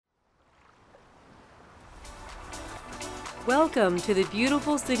Welcome to the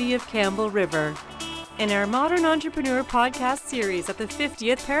beautiful city of Campbell River in our Modern Entrepreneur podcast series at the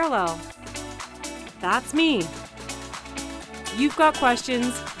 50th parallel. That's me. You've got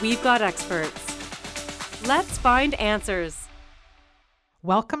questions, we've got experts. Let's find answers.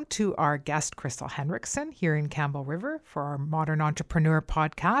 Welcome to our guest, Crystal Henrickson, here in Campbell River for our Modern Entrepreneur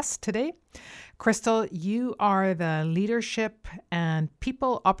podcast today. Crystal, you are the Leadership and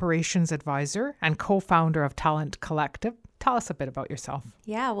People Operations Advisor and co-founder of Talent Collective. Tell us a bit about yourself.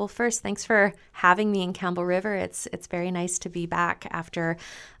 Yeah, well, first, thanks for having me in Campbell River. It's very nice to be back after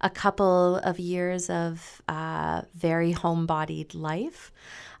a couple of years of very home-bodied life.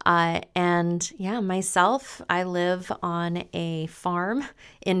 Myself, I live on a farm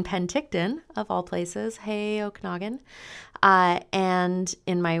in Penticton, of all places. Hey, Okanagan. And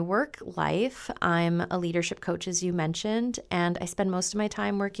in my work life, I'm a leadership coach, as you mentioned, and I spend most of my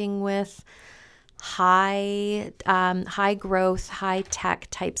time working with high growth, high tech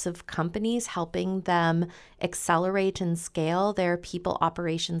types of companies, helping them accelerate and scale their people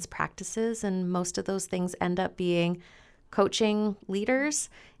operations practices. And most of those things end up being coaching leaders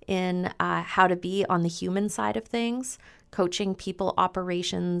in how to be on the human side of things, coaching people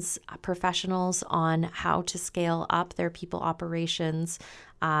operations professionals on how to scale up their people operations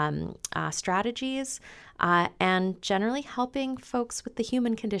strategies, and generally helping folks with the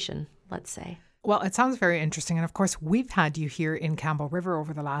human condition, let's say. Well, it sounds very interesting. And of course, we've had you here in Campbell River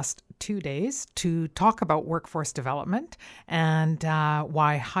over the last 2 days to talk about workforce development and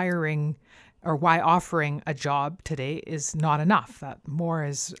why offering a job today is not enough, that more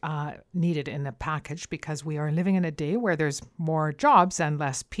is needed in the package because we are living in a day where there's more jobs and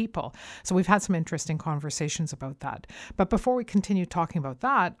less people. So we've had some interesting conversations about that. But before we continue talking about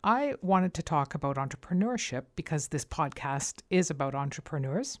that, I wanted to talk about entrepreneurship because this podcast is about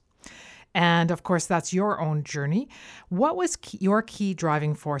entrepreneurs. And of course, that's your own journey. What was your key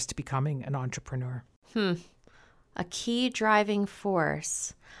driving force to becoming an entrepreneur? A key driving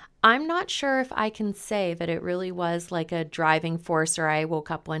force. I'm not sure if I can say that it really was like a driving force or I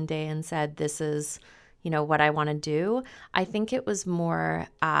woke up one day and said, this is, what I want to do. I think it was more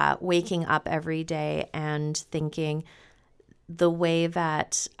waking up every day and thinking the way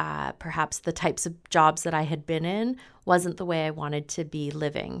that perhaps the types of jobs that I had been in wasn't the way I wanted to be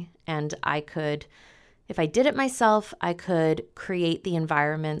living. And I could, if I did it myself, I could create the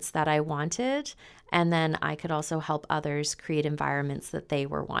environments that I wanted. And then I could also help others create environments that they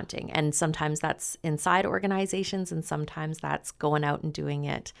were wanting. And sometimes that's inside organizations, and sometimes that's going out and doing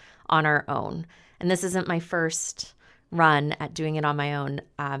it on our own. And this isn't my first run at doing it on my own.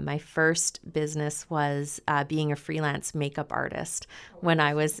 My first business was being a freelance makeup artist when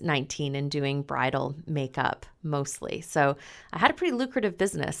I was 19 and doing bridal makeup mostly. So I had a pretty lucrative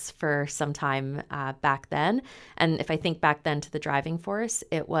business for some time back then. And if I think back then to the driving force,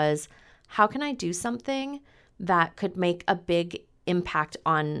 it was, how can I do something that could make a big impact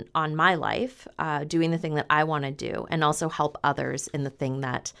on my life, doing the thing that I want to do, and also help others in the thing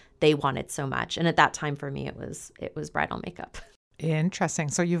that they wanted so much. And at that time for me, it was bridal makeup. Interesting.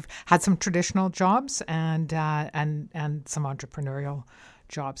 So you've had some traditional jobs and some entrepreneurial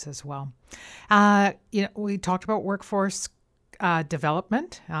jobs as well. We talked about workforce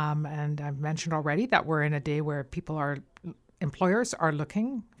development, and I've mentioned already that we're in a day where employers are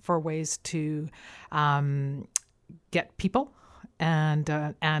looking for ways to get people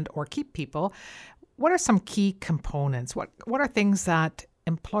and or keep people. What are some key components? What are things that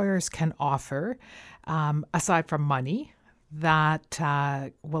employers can offer aside from money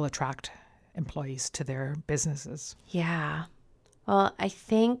that will attract employees to their businesses? Yeah. Well, I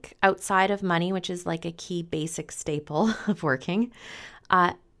think outside of money, which is like a key basic staple of working,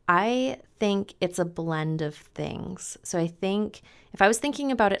 I think it's a blend of things. So I think if I was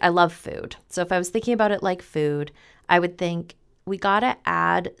thinking about it, I love food. So if I was thinking about it like food, I would think we got to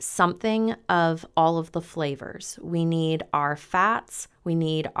add something of all of the flavors. We need our fats, we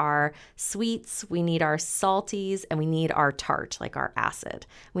need our sweets, we need our salties, and we need our tart, like our acid.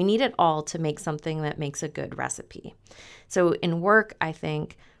 We need it all to make something that makes a good recipe. So in work, I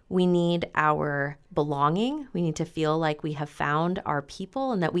think we need our belonging. We need to feel like we have found our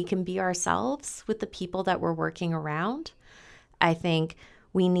people and that we can be ourselves with the people that we're working around. I think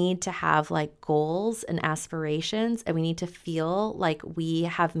we need to have like goals and aspirations, and we need to feel like we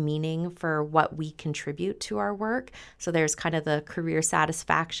have meaning for what we contribute to our work. So there's kind of the career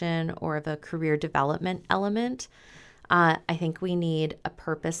satisfaction or the career development element. I think we need a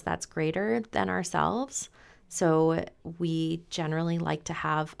purpose that's greater than ourselves. So we generally like to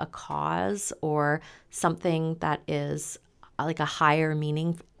have a cause or something that is like a higher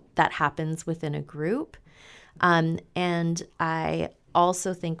meaning that happens within a group. And I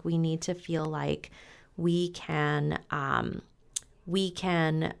also think we need to feel like we can kind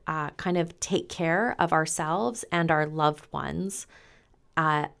of take care of ourselves and our loved ones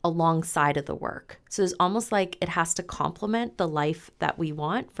alongside of the work. So it's almost like it has to complement the life that we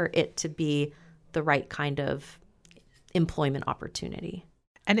want for it to be the right kind of employment opportunity.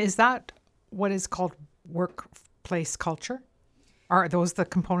 And is that what is called workplace culture? Are those the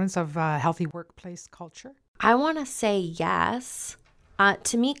components of healthy workplace culture? I want to say yes.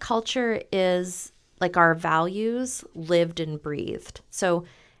 To me, culture is like our values lived and breathed. So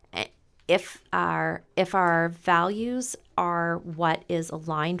if our values are what is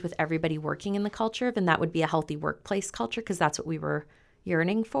aligned with everybody working in the culture, then that would be a healthy workplace culture, because that's what we were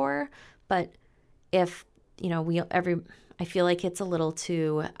yearning for. But if, I feel like it's a little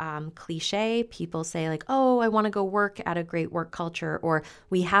too cliche. People say like, oh, I want to go work at a great work culture, or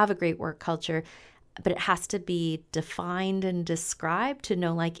we have a great work culture. But it has to be defined and described to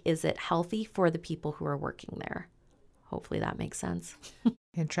know, like, is it healthy for the people who are working there? Hopefully that makes sense.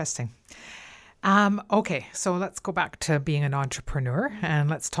 Interesting. Okay, so let's go back to being an entrepreneur, and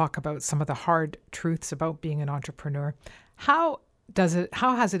let's talk about some of the hard truths about being an entrepreneur. How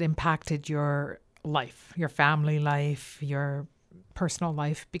has it impacted your life, your family life, your personal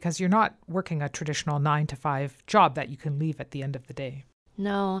life? Because you're not working a traditional 9-to-5 job that you can leave at the end of the day.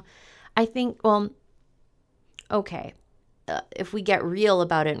 No, I think, okay. If we get real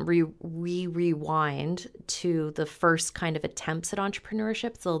about it and rewind to the first kind of attempts at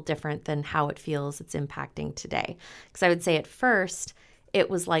entrepreneurship, it's a little different than how it feels it's impacting today. Because I would say at first, it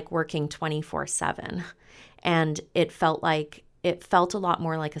was like working 24/7. And it felt a lot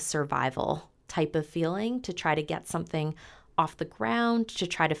more like a survival type of feeling, to try to get something off the ground, to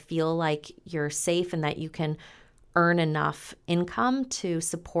try to feel like you're safe and that you can earn enough income to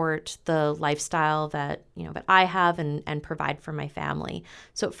support the lifestyle that I have and provide for my family.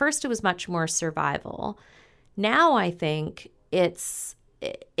 So at first it was much more survival. Now I think it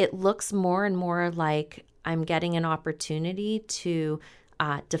looks more and more like I'm getting an opportunity to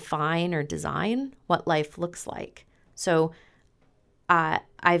define or design what life looks like. So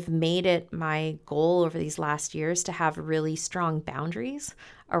I've made it my goal over these last years to have really strong boundaries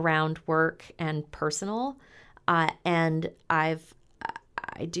around work and personal. And I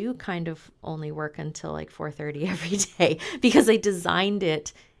do kind of only work until like 4:30 every day, because I designed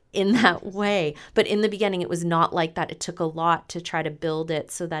it in that way. But in the beginning, it was not like that. It took a lot to try to build it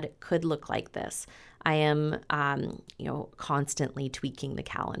so that it could look like this. I am, constantly tweaking the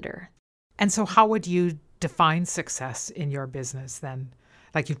calendar. And so how would you define success in your business then?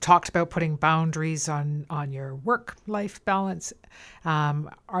 Like you talked about putting boundaries on your work-life balance.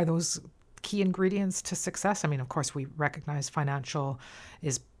 Are those key ingredients to success? I mean, of course, we recognize financial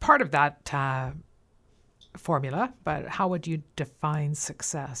is part of that formula, but how would you define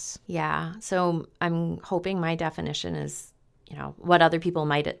success? Yeah. So I'm hoping my definition is, what other people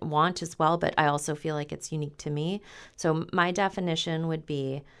might want as well, but I also feel like it's unique to me. So my definition would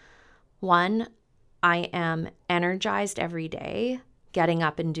be, 1, I am energized every day, getting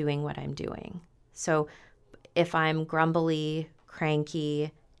up and doing what I'm doing. So if I'm grumbly,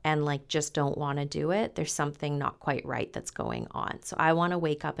 cranky, and like just don't want to do it, there's something not quite right that's going on. So I want to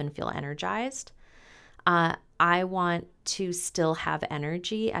wake up and feel energized. I want to still have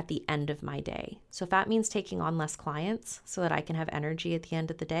energy at the end of my day. So if that means taking on less clients so that I can have energy at the end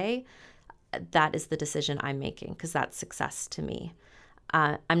of the day, that is the decision I'm making, because that's success to me.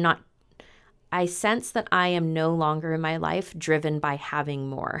 I sense that I am no longer in my life driven by having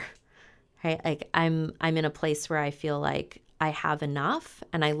more, right? Like I'm in a place where I feel like I have enough,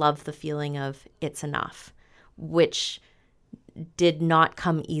 and I love the feeling of it's enough, which did not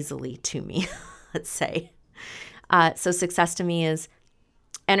come easily to me, let's say. So success to me is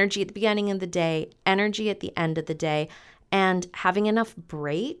energy at the beginning of the day, energy at the end of the day, and having enough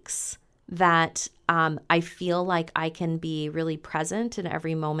breaks that I feel like I can be really present in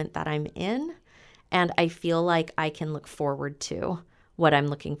every moment that I'm in, and I feel like I can look forward to what I'm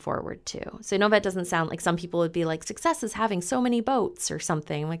looking forward to. So I know that doesn't sound like, some people would be like, success is having so many boats or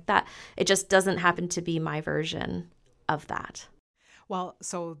something like that. It just doesn't happen to be my version of that. Well,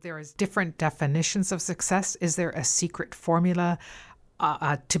 so there is different definitions of success. Is there a secret formula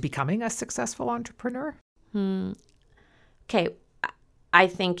to becoming a successful entrepreneur? Okay. I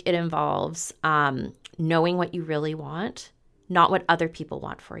think it involves knowing what you really want, not what other people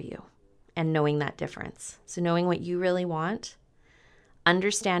want for you, and knowing that difference. So knowing what you really want,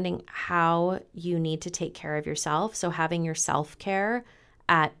 understanding how you need to take care of yourself. So having your self-care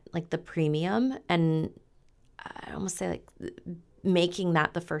at like the premium, and I almost say like making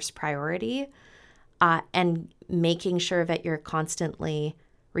that the first priority. and making sure that you're constantly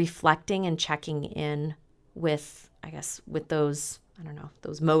reflecting and checking in with, I guess, with those, I don't know,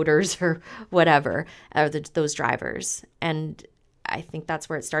 those motors or whatever, or those drivers. And I think that's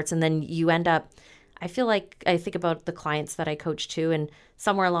where it starts. And then you end up, I think about the clients that I coach too, and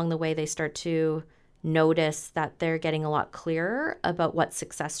somewhere along the way, they start to notice that they're getting a lot clearer about what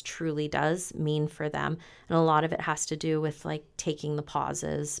success truly does mean for them. And a lot of it has to do with like taking the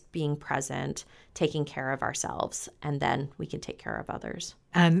pauses, being present, taking care of ourselves, and then we can take care of others.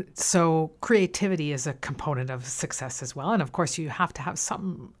 And so creativity is a component of success as well. And of course, you have to have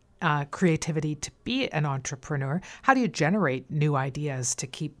some creativity to be an entrepreneur. How do you generate new ideas to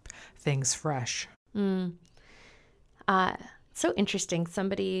keep things fresh? So interesting.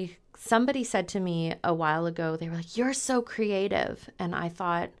 Somebody said to me a while ago, they were like, "You're so creative." And I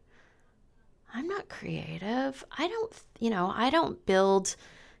thought, I'm not creative. I don't build,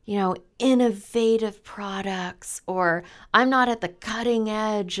 innovative products, or I'm not at the cutting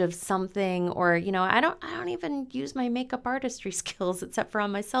edge of something, or, I don't even use my makeup artistry skills except for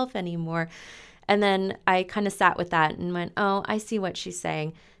on myself anymore. And then I kind of sat with that and went, oh, I see what she's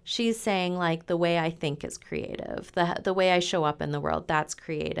saying. She's saying like the way I think is creative, the way I show up in the world, that's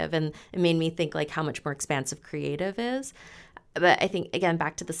creative. And it made me think like how much more expansive creative is. But I think, again,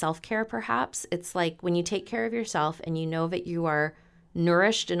 back to the self-care perhaps, it's like when you take care of yourself and you know that you are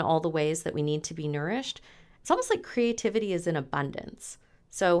nourished in all the ways that we need to be nourished, it's almost like creativity is in abundance.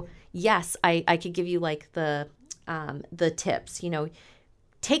 So yes, I could give you like the tips,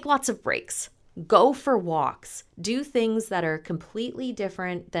 take lots of breaks. Go for walks, do things that are completely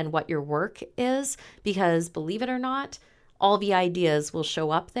different than what your work is, because believe it or not, all the ideas will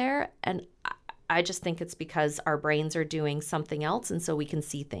show up there. And I just think it's because our brains are doing something else. And so we can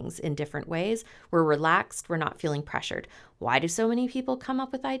see things in different ways. We're relaxed. We're not feeling pressured. Why do so many people come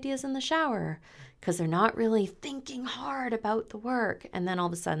up with ideas in the shower? Because they're not really thinking hard about the work. And then all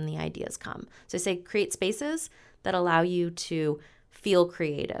of a sudden the ideas come. So I say create spaces that allow you to feel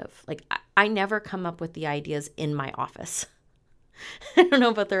creative. Like I never come up with the ideas in my office. I don't know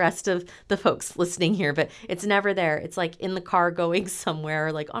about the rest of the folks listening here, but it's never there. It's like in the car going somewhere,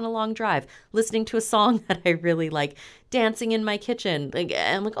 or like on a long drive, listening to a song that I really like, dancing in my kitchen. Like,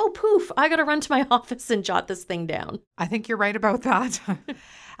 I'm like, oh, poof, I got to run to my office and jot this thing down. I think you're right about that.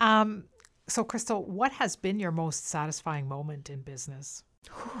 So Crystal, what has been your most satisfying moment in business?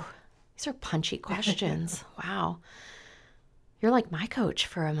 These are punchy questions. Wow. You're like my coach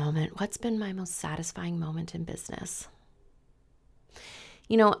for a moment. What's been my most satisfying moment in business?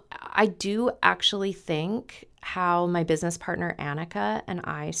 I do actually think how my business partner, Annika, and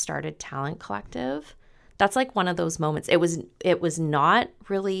I started Talent Collective. That's like one of those moments. It was not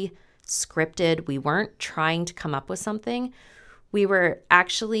really scripted. We weren't trying to come up with something. We were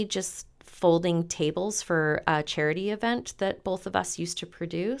actually just folding tables for a charity event that both of us used to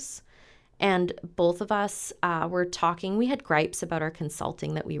produce. And both of us were talking. We had gripes about our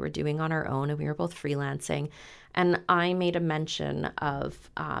consulting that we were doing on our own, and we were both freelancing. And I made a mention of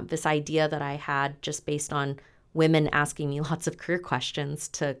this idea that I had just based on women asking me lots of career questions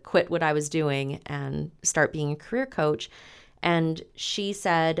to quit what I was doing and start being a career coach. And she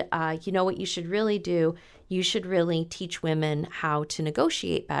said, you know what you should really do? You should really teach women how to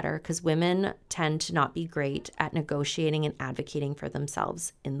negotiate better, because women tend to not be great at negotiating and advocating for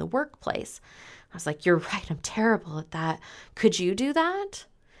themselves in the workplace. I was like, you're right. I'm terrible at that. Could you do that?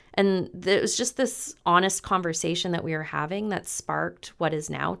 And it was just this honest conversation that we were having that sparked what is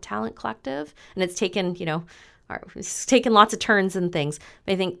now Talent Collective. And it's taken, it's taken lots of turns and things.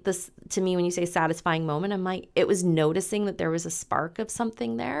 But I think this, to me, when you say satisfying moment, I'm like, it was noticing that there was a spark of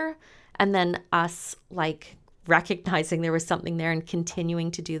something there. And then us like recognizing there was something there and continuing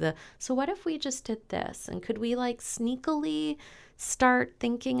to do so what if we just did this? And could we like sneakily start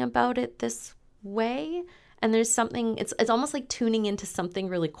thinking about it this way? And there's something, it's almost like tuning into something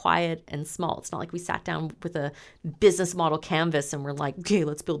really quiet and small. It's not like we sat down with a business model canvas and we're like, okay,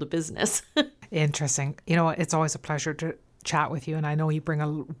 let's build a business. Interesting. It's always a pleasure to chat with you. And I know you bring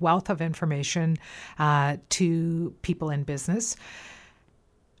a wealth of information to people in business.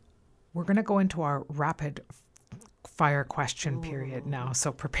 We're going to go into our rapid fire question period now.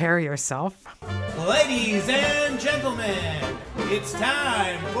 So prepare yourself. Ladies and gentlemen, it's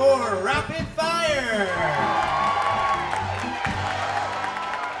time for rapid fire.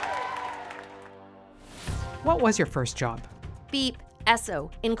 What was your first job? Beep,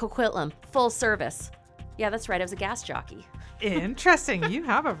 Esso, in Coquitlam, full service. Yeah, that's right. I was a gas jockey. Interesting. You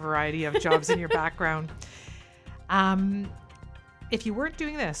have a variety of jobs in your background. If you weren't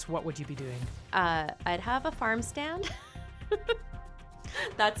doing this, what would you be doing? I'd have a farm stand.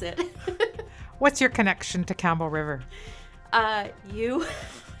 That's it. What's your connection to Campbell River? You.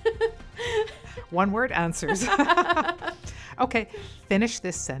 One word answers. Okay, finish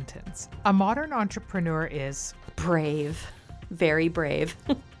this sentence. A modern entrepreneur is... Brave. Very brave.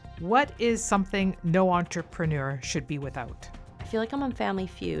 What is something no entrepreneur should be without? I feel like I'm on Family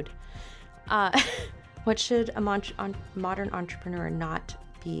Feud. What should a modern entrepreneur not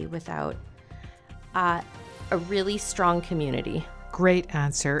be without? A really strong community. Great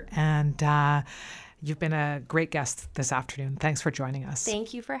answer. And you've been a great guest this afternoon. Thanks for joining us.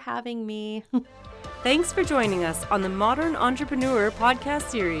 Thank you for having me. Thanks for joining us on the Modern Entrepreneur podcast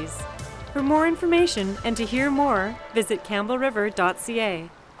series. For more information and to hear more, visit campbellriver.ca.